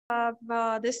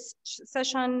this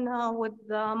session with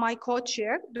my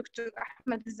co-chair, Dr.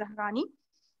 Ahmed Al-Zahrani.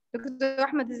 Dr.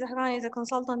 Ahmed Al-Zahrani is a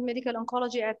consultant medical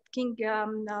oncology at King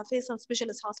Faisal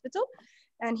Specialist Hospital,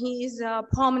 and he is a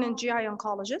prominent GI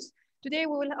oncologist. Today,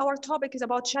 our topic is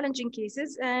about challenging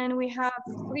cases, and we have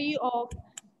three of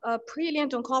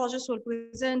brilliant oncologists who will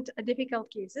present difficult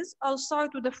cases. I'll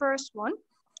start with the first one.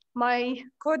 My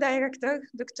co-director,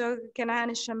 Dr. Kannan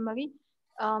Alshammari,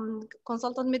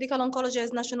 consultant medical oncology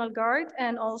as National Guard,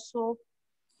 and also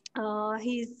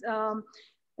he's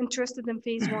interested in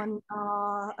phase 1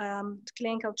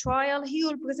 clinical trial. He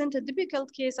will present a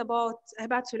difficult case about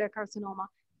hepatocellular carcinoma.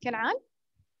 Kannan?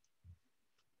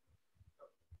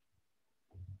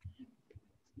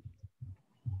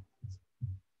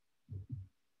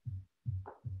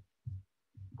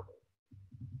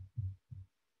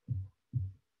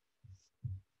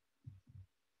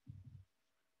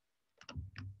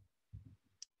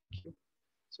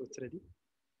 So it's ready.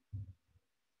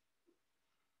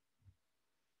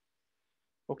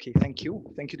 Okay, thank you.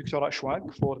 Thank you, Dr.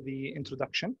 Ashwaq, for the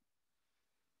introduction.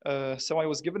 So I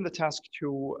was given the task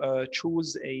to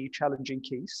choose a challenging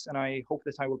case, and I hope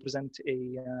that I will present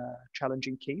a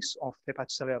challenging case of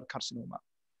hepatocellular carcinoma.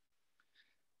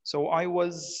 So I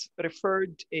was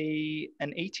referred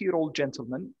an 80-year-old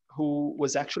gentleman who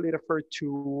was actually referred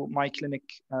to my clinic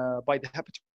by the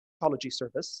hepatology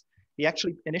service. He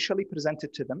actually initially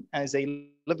presented to them as a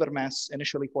liver mass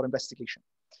initially for investigation.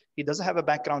 He does have a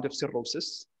background of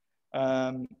cirrhosis,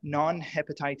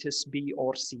 non-hepatitis B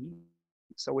or C,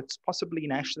 so it's possibly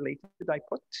NASH related, I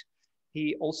put.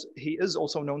 He is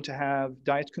also known to have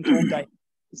diet control,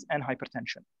 diabetes, and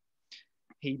hypertension.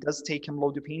 He does take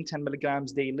amlodipine 10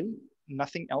 milligrams daily,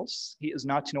 nothing else. He is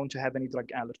not known to have any drug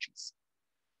allergies.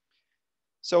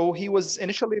 So he was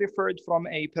initially referred from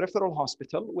a peripheral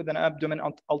hospital with an abdomen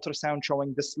ultrasound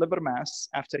showing this liver mass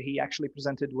after he actually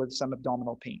presented with some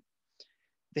abdominal pain.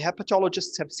 The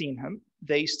hepatologists have seen him.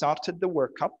 They started the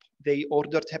workup. They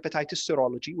ordered hepatitis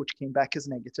serology, which came back as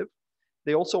negative.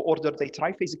 They also ordered a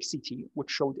triphasic CT,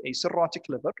 which showed a cirrhotic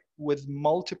liver with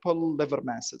multiple liver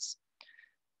masses.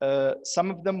 Some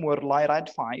of them were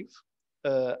LIRAD5.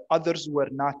 Others were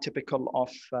not typical of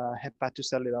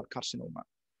hepatocellular carcinoma.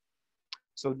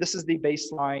 So this is the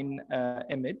baseline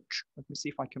image. Let me see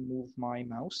if I can move my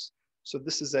mouse. So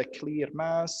this is a clear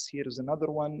mass. Here is another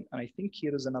one. And I think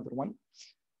here is another one.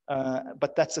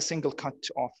 But that's a single cut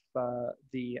of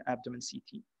the abdomen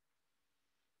CT.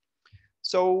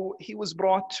 So he was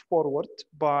brought forward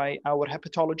by our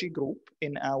hepatology group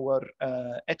in our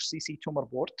HCC tumor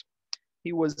board.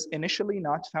 He was initially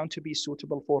not found to be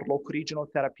suitable for local regional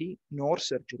therapy nor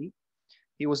surgery.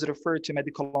 He was referred to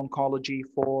medical oncology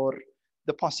for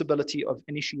the possibility of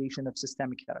initiation of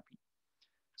systemic therapy.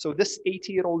 So this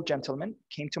 80-year-old gentleman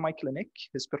came to my clinic.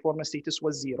 His performance status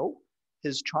was 0.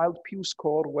 His Child-Pugh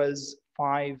score was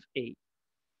 5A.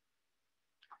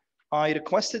 I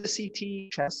requested the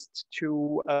CT chest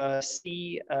to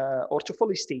see or to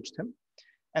fully stage him.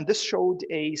 And this showed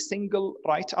a single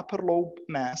right upper lobe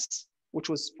mass, which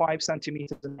was 5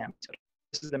 centimeters in diameter.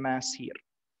 This is the mass here.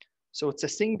 So it's a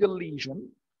single lesion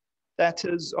that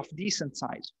is of decent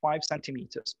size, 5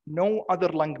 centimeters, no other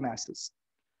lung masses.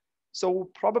 So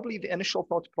probably the initial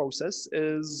thought process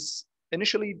is,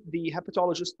 initially the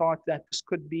hepatologist thought that this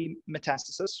could be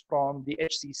metastasis from the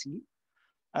HCC.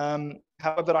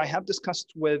 However, I have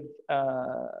discussed with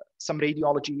some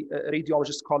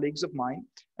radiologist colleagues of mine,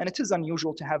 and it is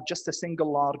unusual to have just a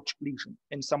single large lesion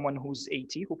in someone who's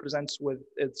 80 who presents with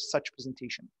such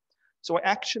presentation. So I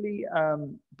actually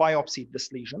biopsied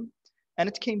this lesion, and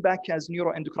it came back as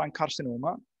neuroendocrine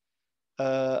carcinoma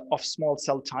of small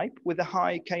cell type with a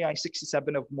high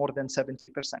Ki-67 of more than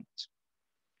 70%.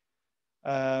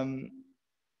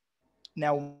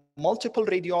 Now, multiple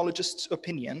radiologists'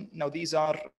 opinion, now these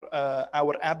are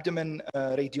our abdomen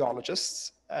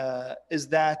radiologists, is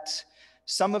that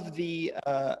some of the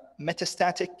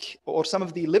metastatic or some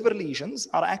of the liver lesions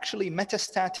are actually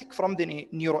metastatic from the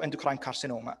neuroendocrine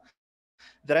carcinoma.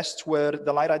 The rest were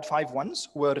the LIRAD5 ones,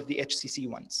 were the HCC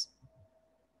ones.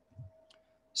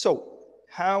 So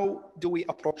how do we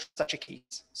approach such a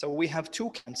case? So we have 2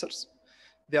 cancers.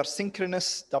 They are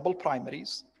synchronous double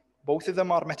primaries. Both of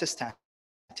them are metastatic.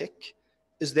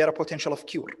 Is there a potential of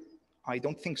cure? I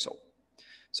don't think so.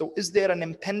 So is there an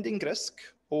impending risk,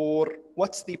 or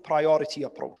what's the priority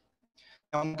approach?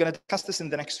 I'm going to discuss this in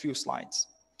the next few slides.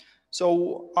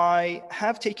 So I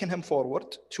have taken him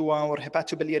forward to our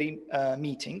hepatobiliary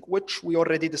meeting, which we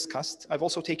already discussed. I've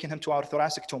also taken him to our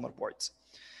thoracic tumor boards.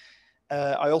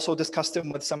 I also discussed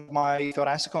him with some of my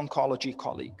thoracic oncology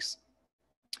colleagues.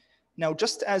 Now,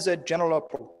 just as a general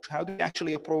approach, how do we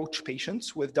actually approach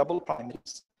patients with double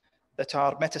primaries that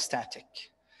are metastatic?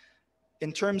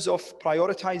 In terms of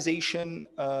prioritization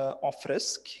of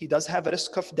risk, he does have a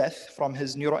risk of death from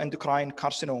his neuroendocrine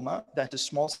carcinoma, that is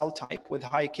small cell type with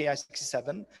high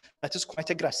Ki-67, that is quite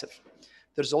aggressive.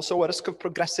 There's also a risk of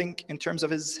progressing in terms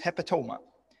of his hepatoma.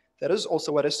 There is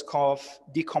also a risk of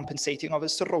decompensating of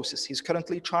his cirrhosis. He's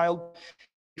currently child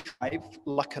 5,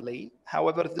 luckily.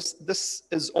 However, this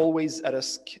is always a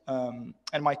risk, and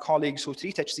my colleagues who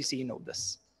treat HCC know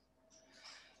this.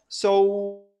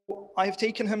 So I've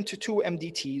taken him to 2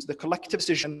 MDTs. The collective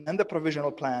decision and the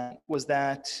provisional plan was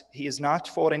that he is not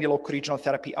for any local regional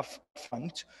therapy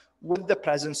upfront with the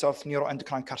presence of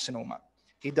neuroendocrine carcinoma.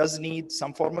 He does need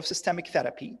some form of systemic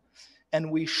therapy,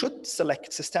 and we should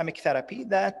select systemic therapy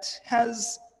that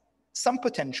has some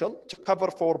potential to cover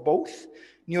for both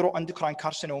neuroendocrine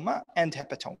carcinoma and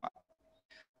hepatoma.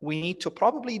 We need to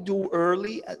probably do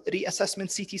early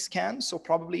reassessment CT scans, so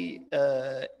probably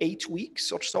 8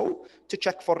 weeks or so, to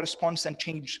check for response and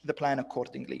change the plan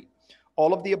accordingly.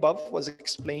 All of the above was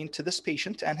explained to this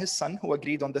patient and his son, who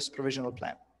agreed on this provisional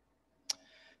plan.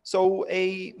 So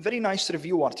a very nice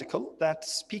review article that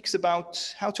speaks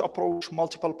about how to approach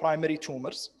multiple primary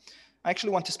tumors. I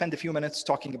actually want to spend a few minutes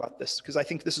talking about this because I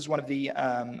think this is one of the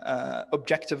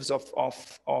objectives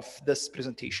of this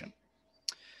presentation.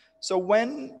 So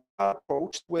when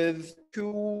approached with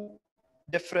 2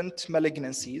 different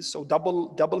malignancies, so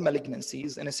double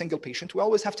malignancies in a single patient, we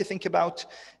always have to think about,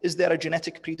 is there a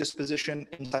genetic predisposition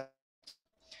inside?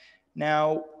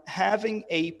 Now, having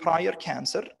a prior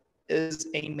cancer is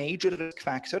a major risk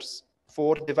factor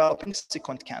for developing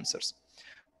subsequent cancers.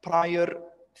 Prior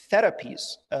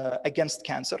therapies against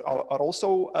cancer are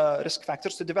also risk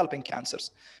factors to developing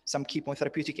cancers. Some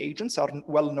chemotherapeutic agents are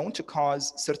well known to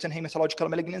cause certain hematological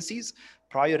malignancies.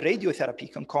 Prior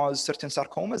radiotherapy can cause certain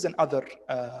sarcomas and other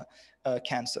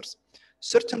cancers.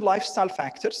 Certain lifestyle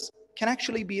factors can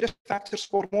actually be risk factors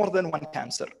for more than one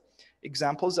cancer.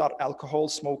 Examples are alcohol,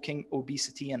 smoking,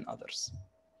 obesity, and others.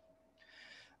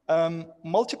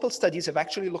 Multiple studies have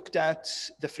actually looked at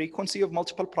the frequency of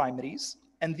multiple primaries,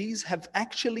 and these have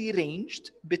actually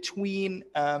ranged between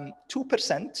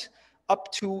 2%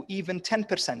 up to even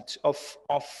 10% of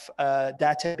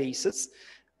databases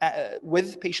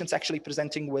with patients actually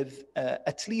presenting with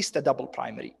at least a double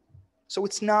primary. So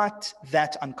it's not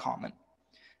that uncommon.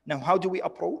 Now, how do we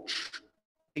approach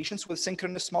patients with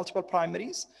synchronous multiple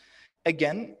primaries?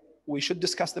 Again, we should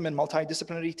discuss them in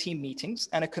multidisciplinary team meetings,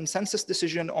 and a consensus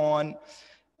decision on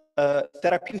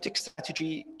therapeutic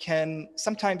strategy can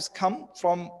sometimes come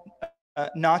from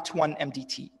not one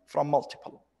MDT, from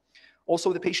multiple.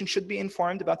 Also, the patient should be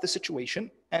informed about the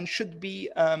situation and should be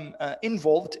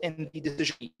involved in the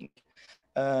decision making.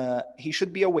 He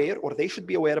should be aware, or they should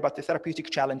be aware, about the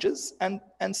therapeutic challenges and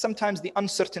sometimes the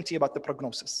uncertainty about the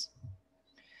prognosis.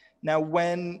 Now,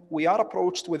 when we are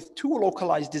approached with 2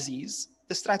 localized disease,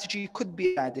 the strategy could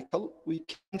be radical. We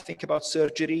can think about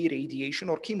surgery, radiation,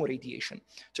 or chemoradiation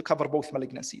to cover both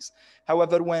malignancies.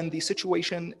 However, when the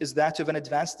situation is that of an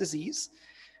advanced disease,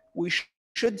 we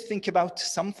should think about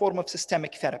some form of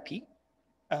systemic therapy.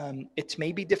 It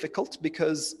may be difficult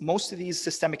because most of these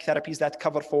systemic therapies that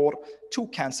cover for 2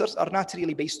 cancers are not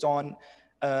really based on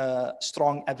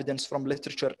strong evidence from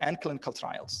literature and clinical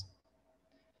trials.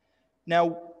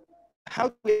 Now, how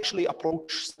do we actually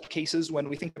approach cases when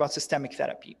we think about systemic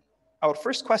therapy? Our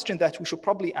first question that we should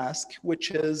probably ask,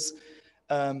 which is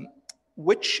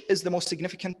the most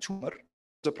significant tumor,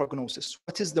 the prognosis?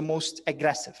 What is the most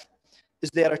aggressive? Is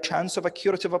there a chance of a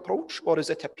curative approach, or is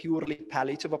it a purely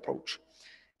palliative approach?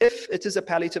 If it is a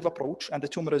palliative approach and the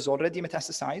tumor is already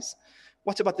metastasized,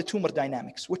 what about the tumor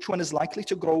dynamics? Which one is likely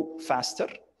to grow faster?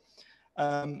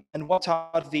 And what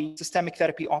are the systemic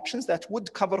therapy options that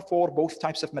would cover for both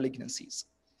types of malignancies?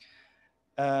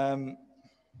 And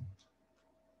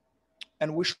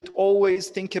we should always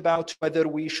think about whether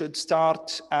we should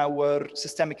start our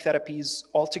systemic therapies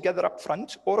altogether up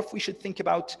front, or if we should think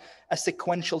about a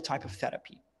sequential type of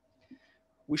therapy.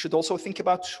 We should also think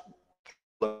about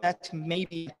that may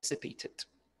be anticipated.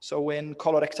 So in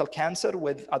colorectal cancer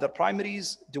with other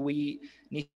primaries, do we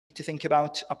need to think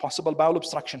about a possible bowel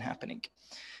obstruction happening?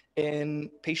 In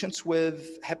patients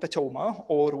with hepatoma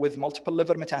or with multiple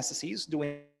liver metastases, do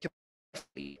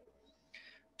we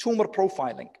tumor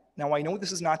profiling? Now, I know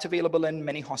this is not available in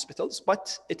many hospitals,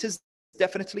 but it is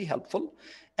definitely helpful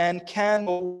and can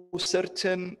know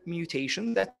certain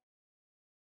mutations that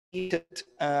need it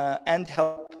and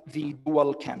help the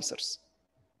dual cancers.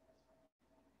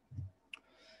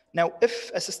 Now,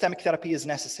 if a systemic therapy is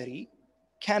necessary,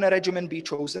 can a regimen be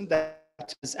chosen that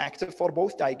is active for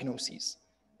both diagnoses?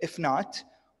 If not,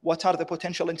 what are the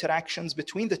potential interactions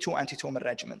between the two anti-tumor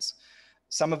regimens?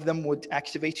 Some of them would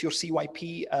activate your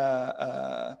CYP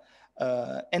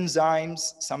enzymes.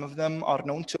 Some of them are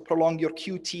known to prolong your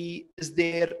QT. Is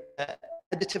there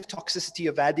additive toxicity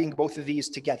of adding both of these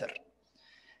together?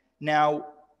 Now,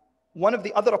 one of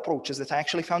the other approaches that I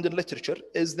actually found in literature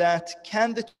is that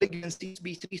can the malignancies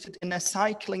be treated in a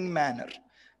cycling manner?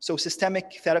 So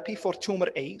systemic therapy for tumor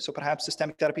A, so perhaps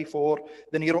systemic therapy for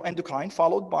the neuroendocrine,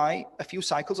 followed by a few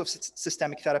cycles of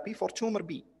systemic therapy for tumor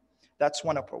B. That's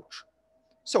one approach.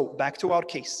 So back to our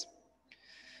case.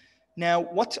 Now,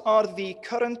 what are the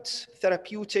current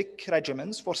therapeutic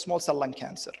regimens for small cell lung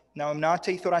cancer? Now, I'm not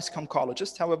a thoracic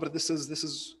oncologist. However, this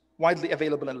is widely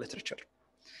available in literature.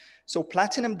 So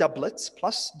platinum doublets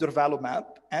plus durvalumab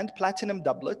and platinum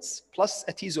doublets plus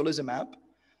atezolizumab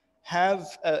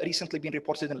have recently been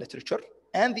reported in literature,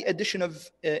 and the addition of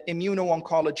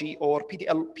immuno-oncology or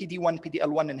PD-1,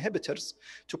 PD-L1 inhibitors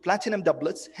to platinum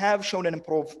doublets have shown an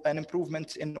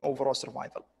improvement in overall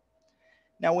survival.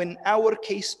 Now, in our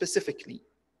case specifically,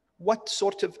 what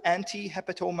sort of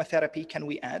anti-hepatoma therapy can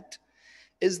we add?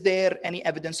 Is there any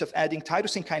evidence of adding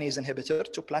tyrosine kinase inhibitor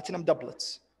to platinum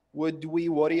doublets? Would we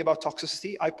worry about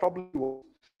toxicity? I probably would.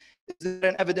 Is there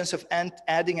an evidence of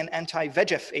adding an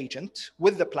anti-VEGF agent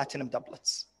with the platinum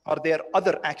doublets? Are there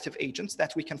other active agents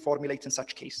that we can formulate in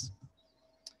such case?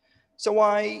 So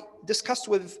I discussed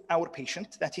with our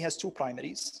patient that he has two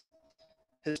primaries.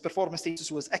 His performance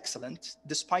status was excellent.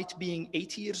 Despite being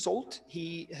 80 years old,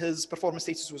 his performance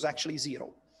status was actually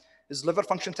 0. His liver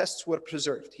function tests were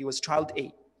preserved. He was child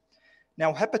A.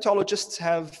 Now, hepatologists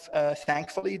have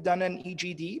thankfully done an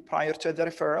EGD prior to the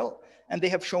referral, and they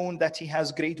have shown that he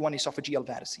has grade 1 esophageal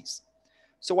varices.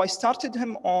 So I started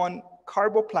him on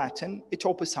carboplatin,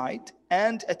 etoposide,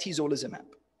 and atezolizumab.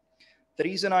 The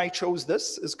reason I chose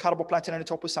this is carboplatin and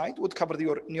etoposide would cover the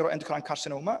neuroendocrine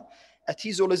carcinoma.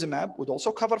 Atezolizumab would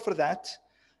also cover for that,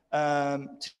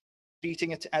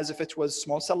 treating it as if it was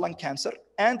small cell lung cancer,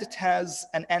 and it has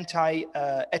an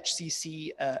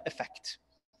anti-HCC effect.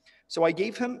 So I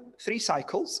gave him 3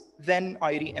 cycles, then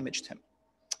I re-imaged him.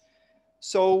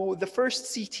 So the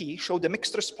first CT showed a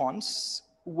mixed response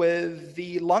with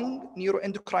the lung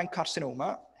neuroendocrine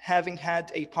carcinoma having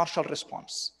had a partial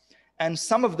response. And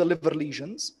some of the liver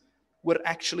lesions were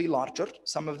actually larger,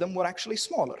 some of them were actually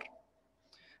smaller.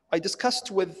 I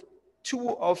discussed with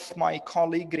 2 of my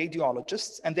colleague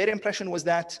radiologists, and their impression was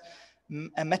that the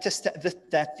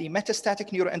metastatic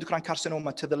neuroendocrine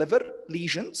carcinoma to the liver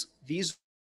lesions, these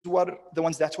were the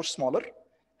ones that were smaller.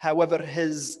 However,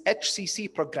 his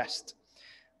HCC progressed.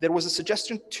 There was a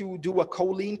suggestion to do a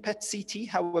choline PET CT,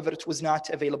 however, it was not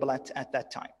available at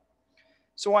that time.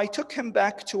 So I took him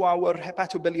back to our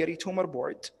hepatobiliary tumor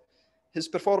board. His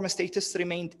performance status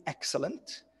remained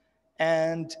excellent,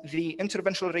 and the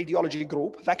interventional radiology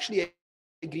group have actually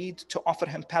agreed to offer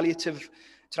him palliative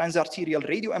transarterial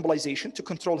radioembolization to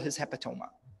control his hepatoma.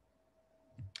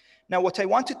 Now, what I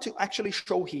wanted to actually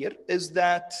show here is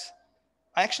that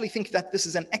I actually think that this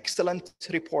is an excellent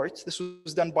report. This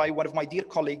was done by one of my dear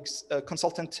colleagues,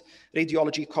 consultant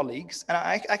radiology colleagues, and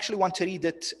I actually want to read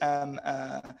it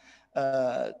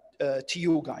to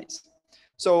you guys.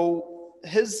 So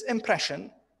his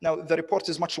impression, now the report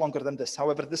is much longer than this,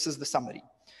 however, this is the summary.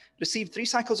 Received 3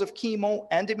 cycles of chemo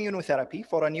and immunotherapy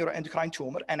for a neuroendocrine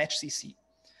tumor and HCC.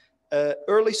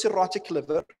 Early cirrhotic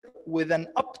liver with an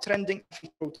uptrending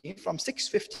protein from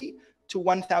 650 to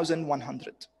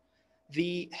 1,100.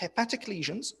 The hepatic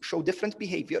lesions show different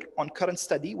behavior on current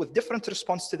study with different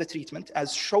response to the treatment,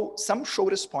 as some show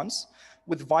response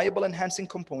with viable enhancing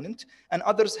component, and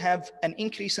others have an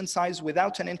increase in size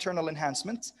without an internal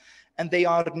enhancement, and they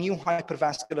are new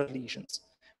hypervascular lesions.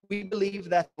 We believe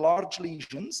that large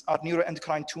lesions are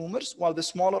neuroendocrine tumors, while the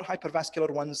smaller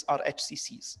hypervascular ones are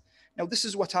HCCs. Now, this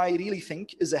is what I really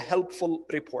think is a helpful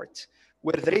report,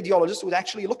 where the radiologist would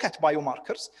actually look at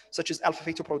biomarkers, such as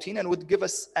alpha-fetoprotein, and would give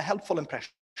us a helpful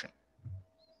impression.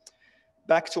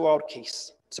 Back to our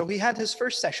case. So he had his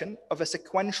first session of a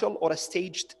sequential or a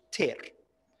staged tear.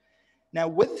 Now,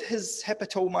 with his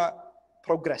hepatoma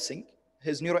progressing,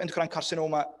 his neuroendocrine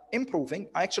carcinoma improving,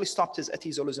 I actually stopped his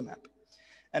atezolizumab.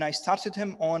 And I started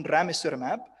him on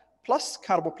ramucirumab plus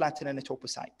carboplatin and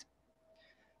etoposide.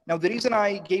 Now, the reason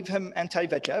I gave him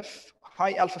anti-VEGF,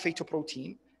 high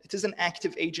alpha-fetoprotein, it is an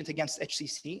active agent against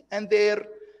HCC, and there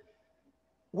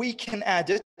we can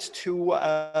add it to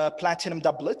platinum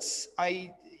doublets.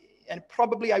 And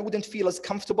probably I wouldn't feel as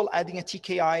comfortable adding a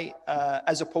TKI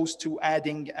as opposed to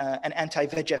adding an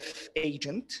anti-VEGF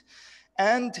agent.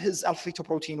 And his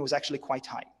alpha-fetoprotein was actually quite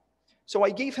high. So I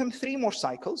gave him 3 more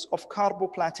cycles of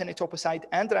carboplatin, etoposide,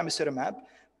 and ramucirumab,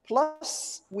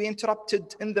 plus we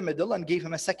interrupted in the middle and gave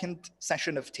him a second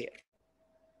session of TARE.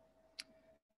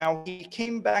 Now he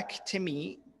came back to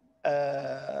me,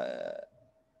 I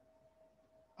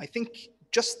think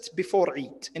just before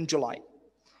Eid in July.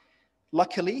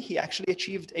 Luckily, he actually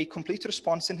achieved a complete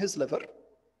response in his liver.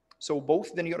 So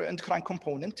both the neuroendocrine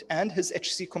component and his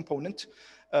HCC component,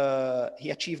 he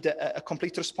achieved a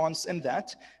complete response in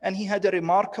that. And he had a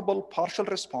remarkable partial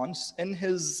response in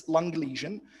his lung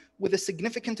lesion with a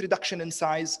significant reduction in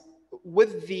size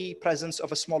with the presence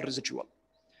of a small residual.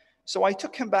 So I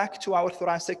took him back to our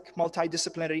thoracic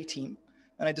multidisciplinary team,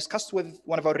 and I discussed with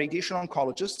one of our radiation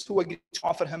oncologists who agreed to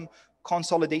offer him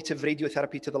consolidative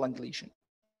radiotherapy to the lung lesion.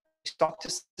 He stopped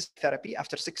his therapy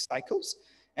after 6 cycles,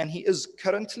 and he is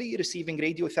currently receiving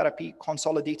radiotherapy,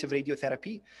 consolidative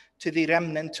radiotherapy, to the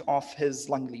remnant of his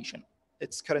lung lesion.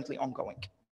 It's currently ongoing.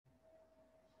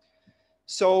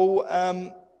 So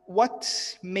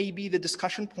what may be the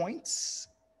discussion points?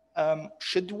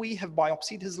 Should we have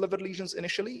biopsied his liver lesions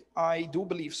initially? I do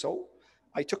believe so.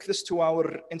 I took this to our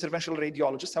interventional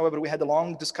radiologist. However, we had a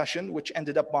long discussion, which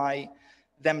ended up by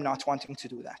them not wanting to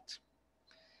do that.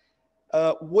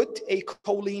 Would a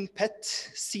choline PET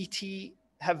CT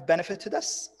have benefited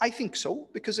us? I think so,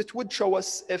 because it would show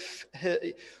us if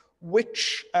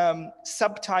which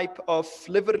subtype of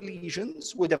liver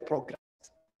lesions would have progressed.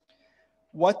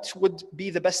 What would be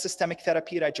the best systemic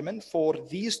therapy regimen for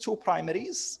these 2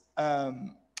 primaries?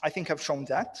 I think I've shown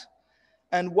that.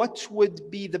 And what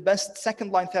would be the best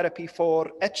second-line therapy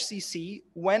for HCC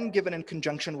when given in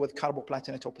conjunction with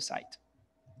carboplatin etoposide?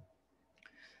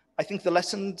 I think the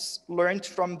lessons learned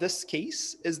from this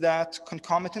case is that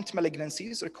concomitant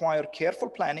malignancies require careful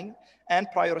planning and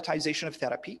prioritization of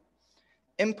therapy.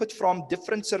 Input from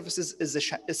different services is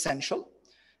essential.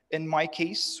 In my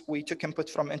case, we took input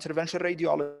from interventional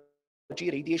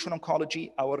radiology, radiation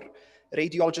oncology, our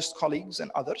radiologist colleagues, and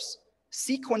others.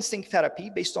 Sequencing therapy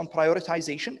based on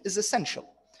prioritization is essential,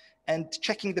 and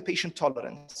checking the patient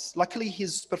tolerance. Luckily,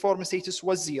 his performance status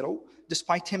was 0,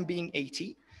 despite him being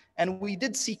 80. And we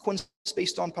did sequence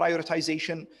based on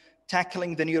prioritization,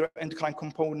 tackling the neuroendocrine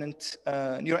component,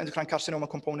 neuroendocrine carcinoma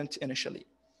component initially.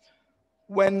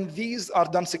 When these are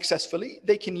done successfully,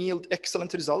 they can yield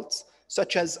excellent results,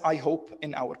 such as I hope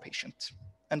in our patient.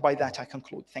 And by that, I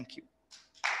conclude. Thank you.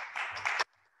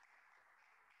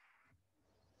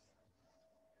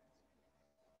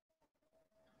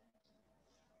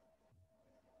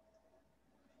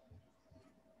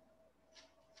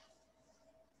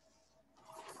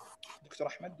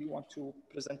 Dr. Ahmed, do you want to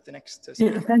present the next?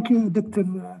 Yeah, thank you, Dr.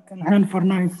 Kannan, for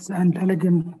nice and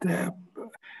elegant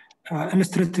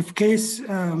illustrative case.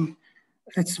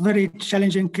 It's a very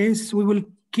challenging case. We will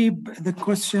keep the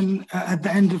question at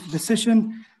the end of the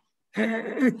session.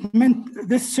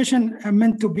 This session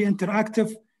meant to be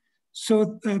interactive.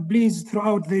 So please,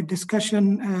 throughout the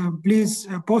discussion, please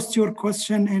post your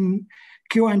question in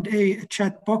Q&A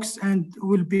chat box and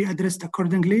will be addressed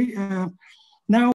accordingly.